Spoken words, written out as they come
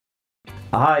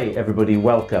Hi everybody,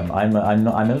 welcome. I'm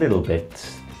a little bit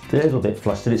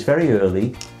flustered. It's very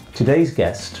early. Today's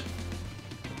guest.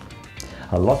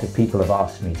 A lot of people have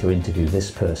asked me to interview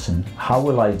this person. How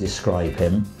will I describe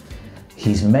him?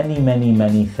 He's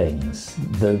many things.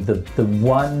 The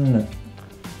one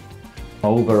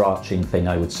overarching thing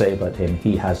I would say about him,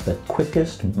 he has the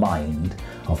quickest mind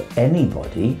of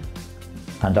anybody,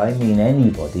 and I mean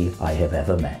anybody I have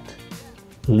ever met.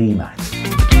 Mack.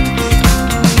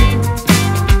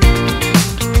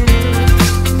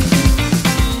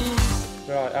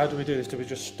 Right, how do we do this? Do we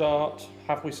just start?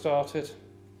 Have we started?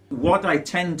 What I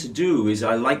tend to do is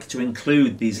I like to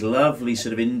include these lovely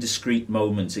sort of indiscreet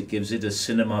moments. It gives it a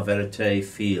cinema verite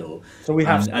feel. So we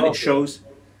have and it shows,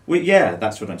 yeah,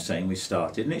 that's what I'm saying, we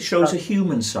started. And it shows a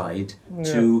human side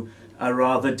to a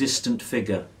rather distant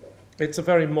figure. It's a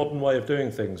very modern way of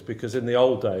doing things, because in the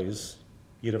old days,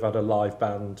 you'd have had a live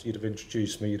band, you'd have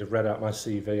introduced me, you'd have read out my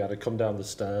CV, I'd have come down the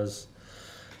stairs.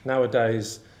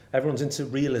 Nowadays, everyone's into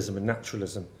realism and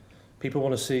naturalism. People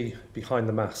want to see behind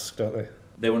the mask, don't they?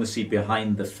 They want to see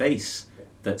behind the face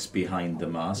that's behind the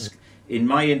mask. In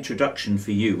my introduction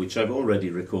for you, which I've already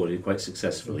recorded quite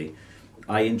successfully,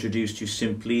 I introduced you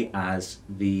simply as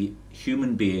the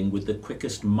human being with the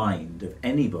quickest mind of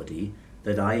anybody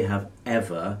that I have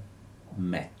ever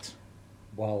met.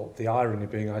 Well, the irony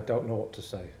being, I don't know what to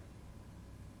say.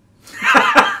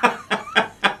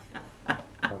 I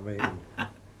mean,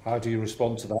 how do you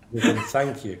respond to that?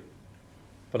 Thank you.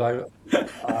 But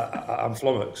I'm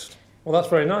flummoxed. Well, that's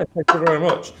very nice. Thank you very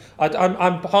much.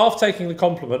 I'm half taking the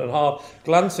compliment and half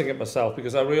glancing at myself,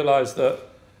 because I realise that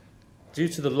due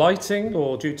to the lighting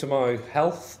or due to my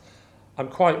health, I'm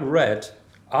quite red.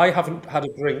 I haven't had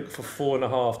a drink for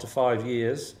 4.5 to 5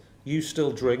 years. You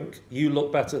still drink. You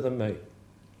look better than me.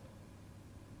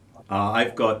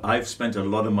 I've spent a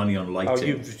lot of money on lighting. Oh,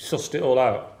 you've sussed it all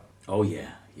out? Oh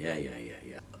yeah.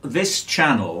 This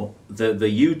channel, the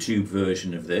YouTube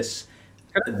version of this,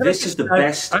 this is the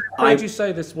best. I heard you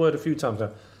say this word a few times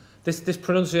now. This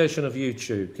pronunciation of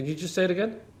YouTube. Can you just say it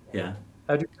again? Yeah.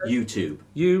 How do you say it?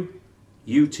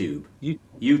 YouTube.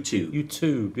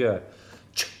 YouTube, yeah.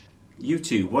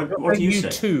 YouTube. What do you say?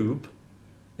 YouTube.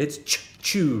 It's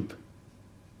tube.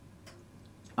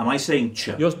 Am I saying ch?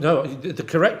 No, the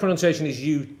correct pronunciation is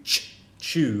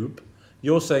tube.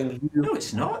 You're saying you. No,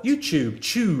 it's not. YouTube,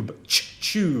 tube.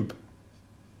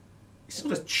 It's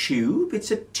not a tube, it's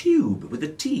a tube with a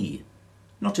T.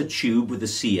 Not a tube with a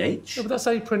CH. No, but that's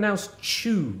how you pronounce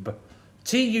tube.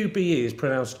 T-U-B-E is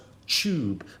pronounced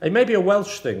tube. It may be a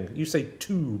Welsh thing. You say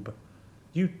tube.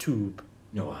 YouTube.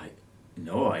 No, I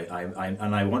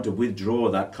want to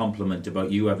withdraw that compliment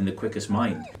about you having the quickest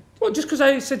mind. Well, just because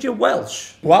I said you're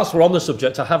Welsh. Whilst we're on the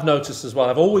subject, I have noticed as well,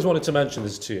 I've always wanted to mention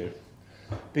this to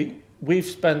you. We've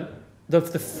spent the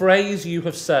phrase you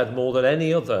have said more than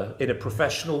any other in a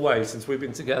professional way since we've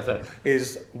been together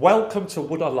is "Welcome to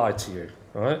Would I Lie to You?"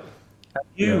 Right? And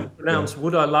you pronounce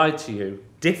 "Would I Lie to You"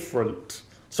 different.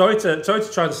 Sorry to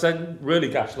try and sound really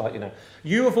gaslight you now.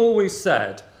 You have always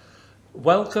said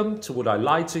 "Welcome to Would I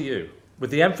Lie to You?" with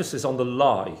the emphasis on the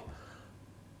lie.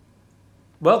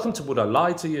 Welcome to Would I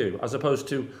Lie to You, as opposed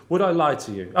to Would I Lie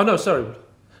to You? Oh no, sorry.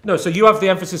 No, so you have the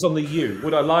emphasis on the you.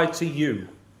 Would I lie to you?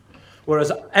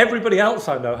 Whereas everybody else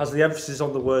I know has the emphasis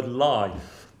on the word lie.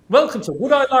 Welcome to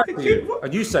Would I Lie to You?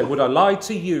 And you say, Would I lie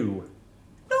to you?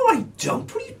 No, I don't.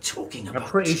 What are you talking about? I'm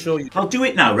pretty sure you do. I'll do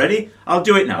it now. Ready? I'll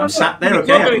do it now. I'm sat there, okay?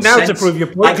 You're not doing it now to prove your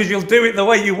point, because you'll do it the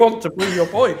way you want to prove your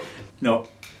point. No,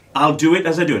 I'll do it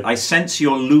as I do it. I sense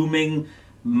your looming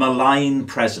malign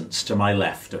presence to my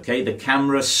left, okay? The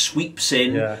camera sweeps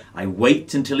in. Yeah. I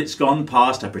wait until it's gone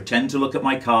past. I pretend to look at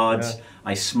my cards. Yeah.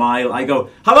 I smile. I go,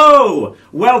 hello!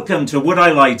 Welcome to Would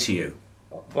I Lie to You?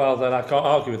 Well, then I can't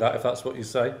argue with that if that's what you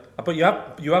say. But you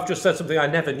have just said something I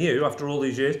never knew after all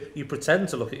these years. You pretend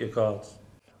to look at your cards.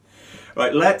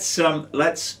 Right, let's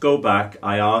go back.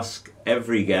 I ask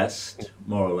every guest,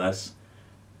 more or less,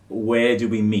 where do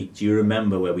we meet? Do you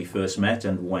remember where we first met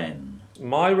and when?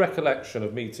 My recollection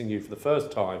of meeting you for the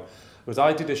first time was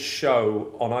I did a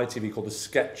show on ITV called The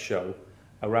Sketch Show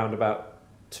around about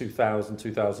 2000,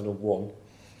 2001.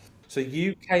 So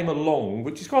you came along,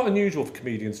 which is quite unusual for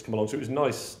comedians to come along, so it was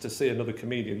nice to see another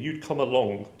comedian. You'd come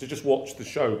along to just watch the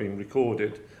show being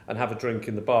recorded and have a drink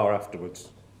in the bar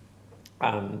afterwards.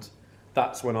 And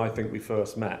that's when I think we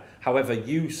first met. However,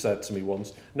 you said to me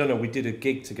once, no, we did a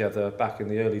gig together back in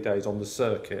the early days on the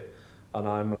circuit, and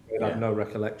I have no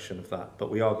recollection of that,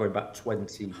 but we are going back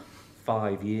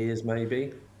 25 years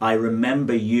maybe. I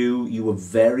remember you were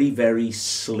very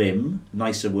slim,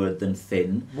 nicer word than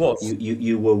thin. Was?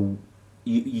 You were,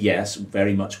 yes,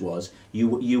 very much was.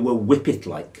 You were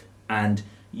whippet-like, and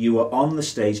you were on the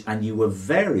stage and you were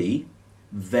very,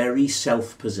 very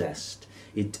self-possessed.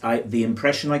 The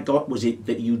impression I got was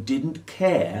that you didn't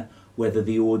care whether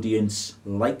the audience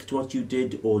liked what you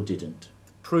did or didn't.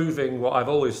 Proving what I've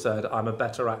always said, I'm a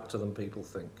better actor than people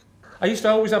think. I used to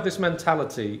always have this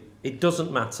mentality, it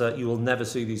doesn't matter, you will never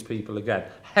see these people again.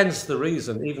 Hence the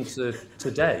reason, even to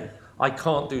today, I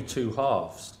can't do two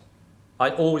halves. I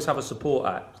always have a support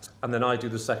act, and then I do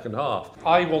the second half.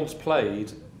 I once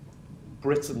played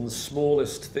Britain's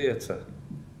smallest theatre.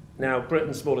 Now,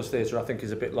 Britain's smallest theatre, I think,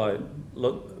 is a bit like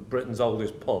Britain's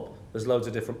oldest pub. There's loads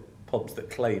of different pubs that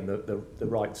claim the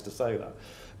rights to say that.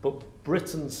 But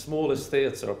Britain's smallest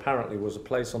theatre, apparently, was a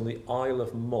place on the Isle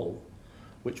of Mull,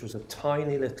 which was a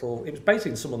tiny little... It was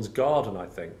basically in someone's garden, I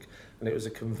think, and it was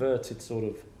a converted sort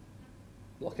of...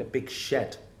 like a big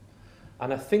shed.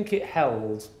 And I think it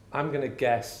held, I'm going to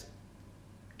guess,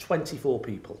 24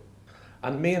 people.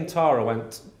 And me and Tara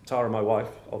went, Tara, my wife,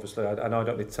 obviously, I know I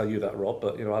don't need to tell you that, Rob,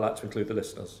 but, you know, I like to include the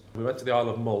listeners. We went to the Isle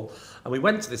of Mull, and we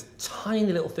went to this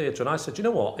tiny little theatre, and I said, you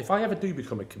know what, if I ever do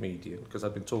become a comedian, because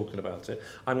I've been talking about it,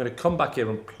 I'm going to come back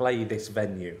here and play this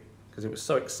venue, because it was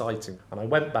so exciting. And I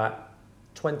went back,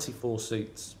 24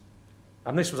 seats.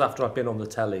 And this was after I'd been on the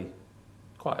telly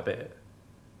quite a bit.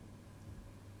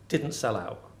 Didn't sell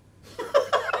out.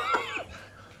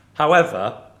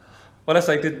 However, when I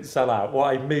say didn't sell out,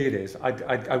 what I mean is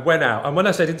I went out, and when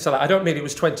I say didn't sell out, I don't mean it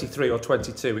was 23 or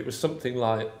 22, it was something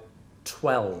like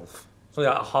 12,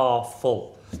 something like half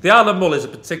full. The Isle of Mull is a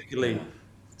particularly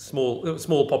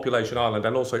small population island,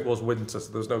 and also it was winter,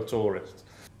 so there was no tourists.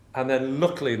 And then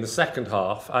luckily in the second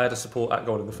half, I had a support act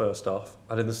going in the first half,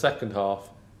 and in the second half,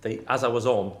 as I was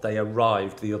on, they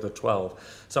arrived, the other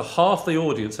 12. So half the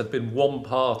audience had been one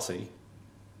party,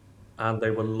 and they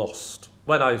were lost.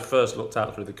 When I first looked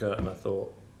out through the curtain, I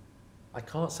thought, I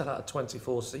can't sell out a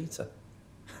 24-seater.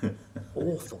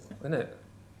 Awful, isn't it?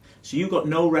 So you got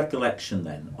no recollection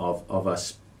then of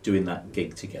us doing that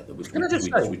gig together? Can I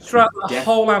just say, throughout the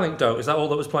whole anecdote, is that all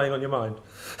that was playing on your mind?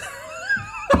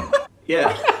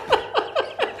 Yeah.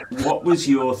 What was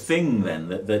your thing then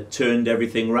that turned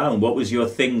everything round? What was your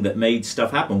thing that made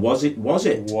stuff happen? Was it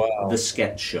Wow. the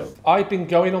sketch show? I'd been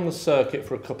going on the circuit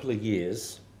for a couple of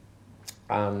years,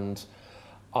 and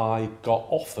I got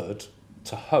offered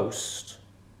to host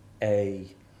a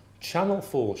Channel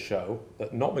 4 show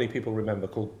that not many people remember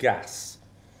called Gas.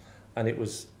 And it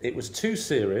was 2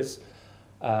 series,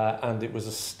 and it was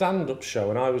a stand-up show,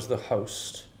 and I was the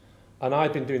host. And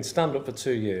I'd been doing stand-up for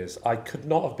 2 years. I could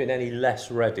not have been any less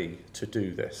ready to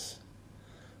do this.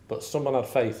 But someone had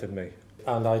faith in me.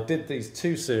 And I did these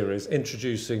 2 series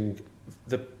introducing...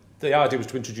 The idea was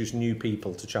to introduce new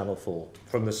people to Channel 4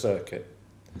 from the circuit.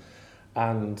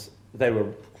 And they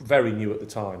were very new at the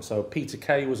time. So Peter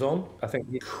Kay was on. I think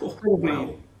probably...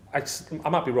 Wow. I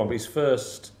might be wrong, but his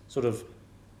first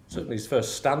certainly his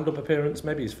first stand-up appearance,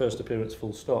 maybe his first appearance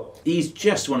full stop. He's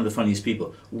just one of the funniest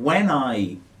people. When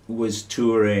I was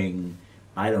touring,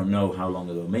 I don't know how long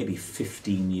ago, maybe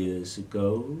 15 years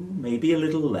ago, maybe a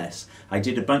little less, I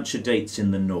did a bunch of dates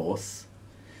in the north.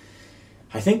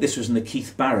 I think this was in the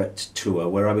Keith Barrett tour,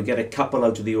 where I would get a couple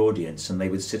out of the audience and they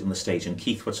would sit on the stage and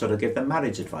Keith would sort of give them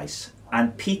marriage advice.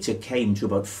 And Peter came to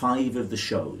about 5 of the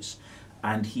shows,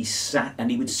 and he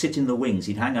would sit in the wings.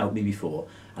 He'd hang out with me before,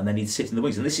 and then he'd sit in the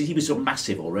wings. And he was so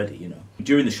massive already, you know.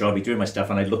 During the show, I'd be doing my stuff,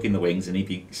 and I'd look in the wings, and he'd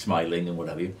be smiling and what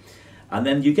have you. And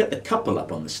then you get the couple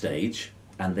up on the stage,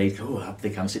 and they'd go, up they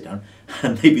come, sit down,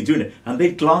 and they'd be doing it. And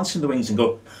they'd glance in the wings and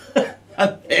go,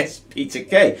 and there's Peter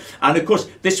Kay. And of course,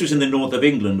 this was in the north of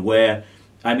England, where,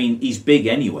 I mean, he's big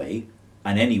anyway,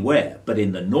 and anywhere, but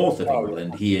in the north of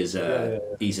England, he is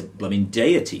he's a blooming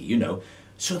deity, you know.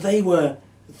 So they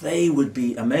would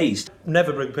be amazed.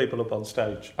 Never bring people up on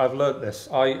stage. I've learnt this.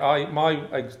 My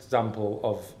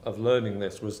example of learning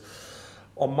this was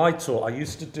on my tour. I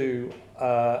used to do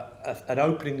an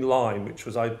opening line, which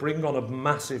was I'd bring on a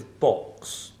massive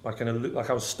box, like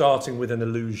I was starting with an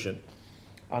illusion,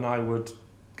 and I would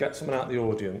get someone out of the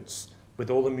audience with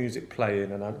all the music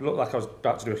playing, and I'd look like I was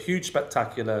about to do a huge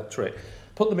spectacular trick.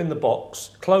 Put them in the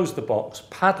box, close the box,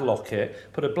 padlock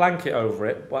it, put a blanket over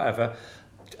it, whatever,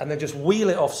 and then just wheel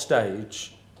it off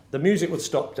stage. The music would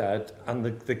stop dead, and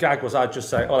the gag was I'd just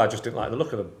say, oh, I just didn't like the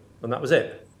look of them, and that was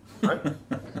it. Right?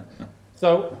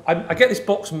 So I get this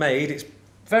box made. It's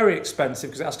very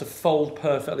expensive because it has to fold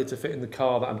perfectly to fit in the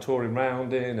car that I'm touring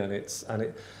around in,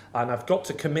 and I've got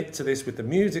to commit to this with the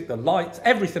music, the lights,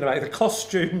 everything about it, the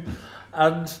costume.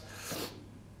 And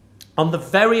on the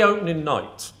very opening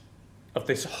night of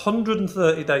this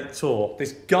 130-day tour,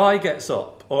 this guy gets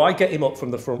up, or I get him up from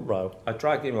the front row, I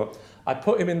drag him up, I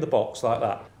put him in the box like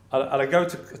that, And I go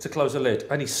to close the lid,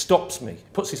 and he stops me,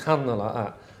 puts his hand there like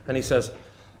that, and he says,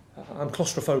 I'm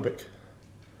claustrophobic.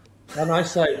 And I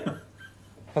say,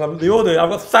 and I'm the audience, I've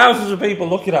got thousands of people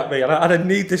looking at me, and I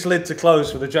need this lid to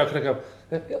close for the joke, and I go,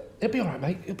 it'll be all right,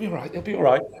 mate, it'll be all right, it'll be all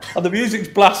right. And the music's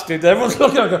blasted, everyone's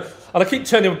looking at me, and I keep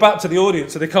turning back to the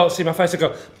audience so they can't see my face. I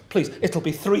go, please, it'll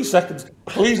be 3 seconds,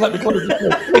 please let me close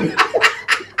the lid.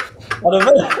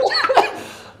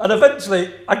 And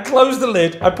eventually, I close the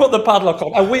lid, I put the padlock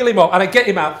on, I wheel him up, and I get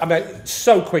him out, I mean,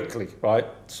 so quickly, right,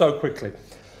 so quickly.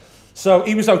 So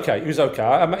he was okay, he was okay.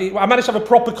 I managed to have a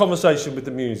proper conversation with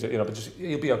the music, you know, but just,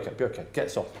 he'll be okay,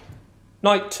 gets off.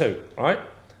 Night 2, right?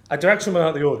 I direct someone out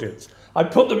of the audience. I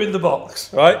put them in the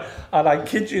box, right? And I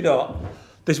kid you not,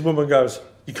 this woman goes,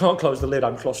 you can't close the lid,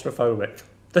 I'm claustrophobic.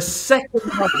 The second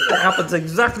time it happens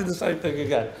exactly the same thing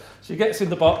again. She gets in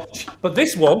the box, but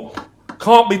this one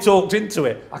can't be talked into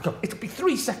it. I go, it'll be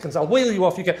 3 seconds, I'll wheel you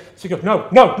off. You get. She goes, no.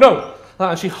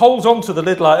 And she holds onto the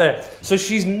lid like that. So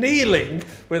she's kneeling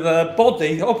with her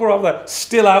body, up around there,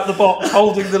 still out the box,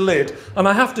 holding the lid. And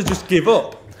I have to just give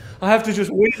up. I have to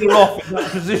just wheel her off in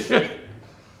that position.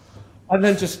 And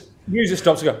then just, music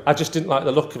stops and go, I just didn't like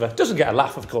the look of her. Doesn't get a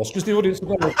laugh, of course, because the audience are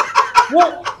going,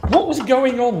 what was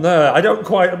going on there? I don't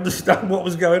quite understand what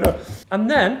was going on.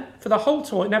 And then, for the whole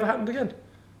tour, it never happened again.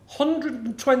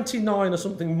 129 or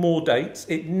something more dates.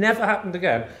 It never happened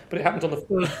again, but it happened on the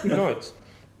first 2 nights.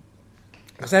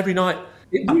 Because every night,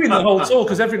 it ruined the whole tour,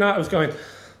 because every night I was going,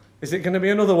 is it going to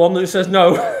be another one that says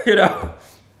no, you know?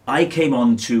 I came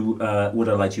on to Would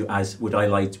I Lie to You as Would I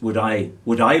Lie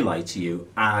to You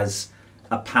as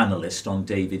a panelist on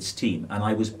David's team, and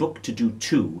I was booked to do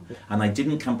 2, and I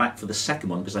didn't come back for the second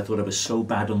one because I thought I was so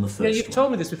bad on the first one. Yeah, you've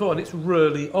told me this before, and it's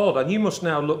really odd, and you must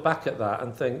now look back at that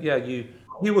and think, yeah, you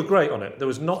were great on it. There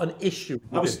was not an issue.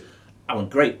 I went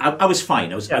great. I was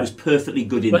fine. I was perfectly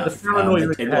good enough. But the paranoia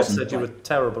in your head said you were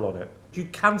terrible on it. You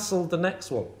cancelled the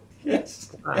next one.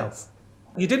 Yes. Wow. Yes.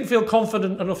 You didn't feel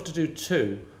confident enough to do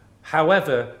 2.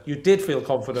 However, you did feel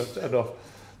confident enough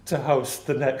to host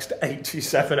the next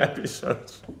 87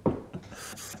 episodes.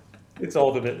 It's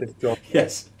odd, isn't it, this job?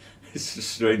 Yes. It's a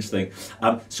strange thing.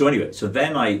 So anyway, so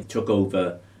then I took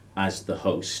over as the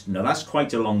host. Now, that's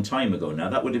quite a long time ago now.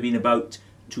 That would have been about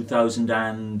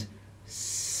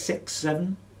 2006,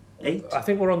 7, 8? I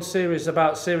think we're on series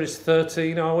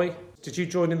 13, are we? Did you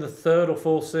join in the 3rd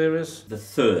or 4th series? The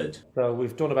 3rd. So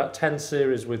we've done about 10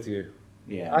 series with you.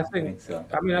 Yeah, I think so.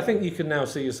 I think you can now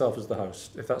see yourself as the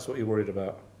host, if that's what you're worried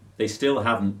about. They still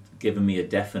haven't given me a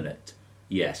definite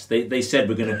yes. They said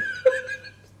we're going to...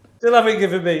 Still haven't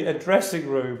given me a dressing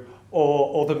room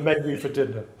or the menu for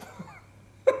dinner.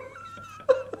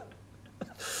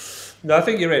 No, I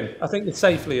think you're in. I think you're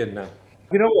safely in now.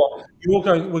 You know what?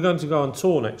 We're going to go on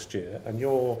tour next year, and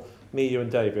you're me, you,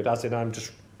 and David. As in, I'm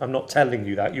not telling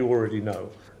you that. You already know.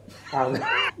 Are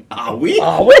we?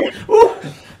 Are we? Ooh.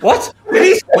 What?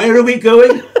 Where are we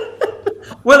going?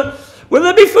 Will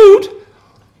there be food?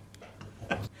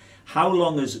 How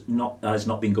long has not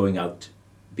been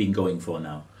going for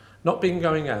now? Not been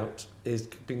going out is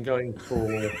been going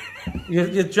for.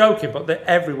 You're joking, but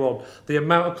everyone, the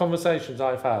amount of conversations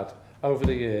I've had over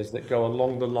the years that go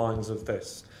along the lines of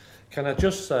this. Can I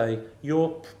just say,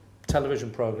 your television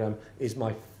programme is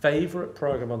my favourite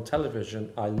programme on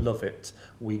television. I love it.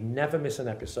 We never miss an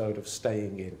episode of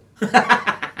Staying In.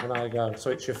 And I go, so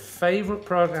it's your favourite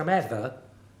programme ever,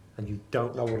 and you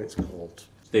don't know what it's called.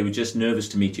 They were just nervous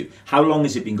to meet you. How long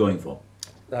has it been going for?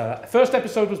 First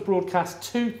episode was broadcast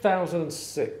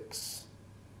 2006.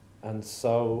 And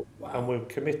so, wow. And we're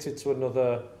committed to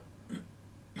another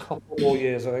couple more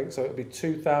years, I think. So it'll be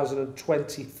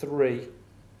 2023.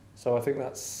 So I think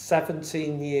that's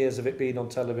 17 years of it being on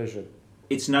television.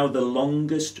 It's now the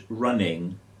longest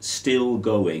running, still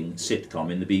going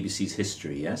sitcom in the BBC's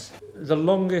history, yes? The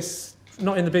longest,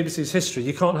 not in the BBC's history.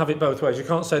 You can't have it both ways. You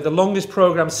can't say the longest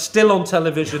programme still on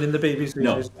television in the BBC's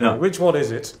history. No. Which one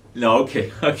is it? No,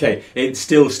 okay. It's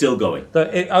still going.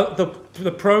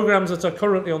 The programmes that are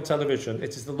currently on television,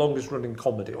 it is the longest running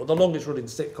comedy or the longest running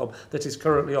sitcom that is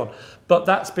currently on. But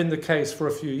that's been the case for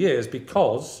a few years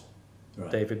because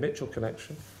David Mitchell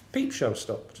connection. Peep Show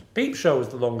stopped. Peep Show was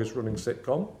the longest running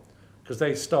sitcom because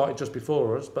they started just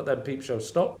before us, but then Peep Show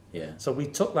stopped. Yeah. So we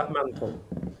took that mantle.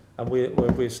 And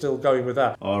we're still going with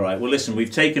that. All right. Well, listen, we've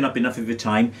taken up enough of your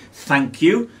time. Thank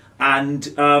you. And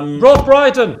Rob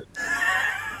Brydon,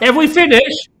 have we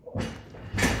finished?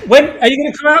 When are you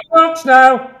going to come out and watch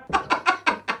now?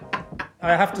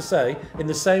 I have to say, in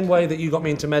the same way that you got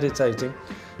me into meditating,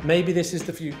 maybe this is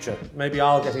the future. Maybe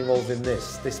I'll get involved in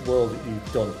this world that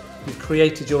you've done. You've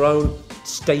created your own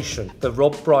station, the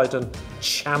Rob Brydon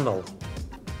channel.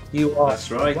 You are. That's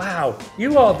right. Wow.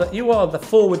 You are the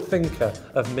forward thinker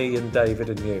of me and David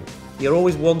and you. You're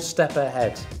always one step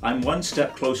ahead. I'm one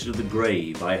step closer to the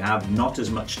grave. I have not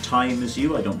as much time as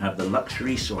you. I don't have the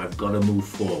luxury, so I've got to move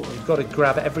forward. You've got to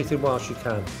grab everything whilst you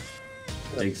can.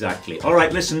 Exactly. All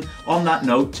right, listen, on that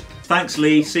note, thanks,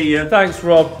 Lee. See you. Thanks,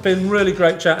 Rob. Been really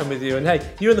great chatting with you. And hey,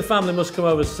 you and the family must come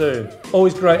over soon.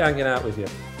 Always great hanging out with you.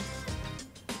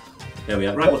 There we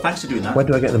are. Right, well, thanks for doing that. Where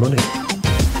do I get the money?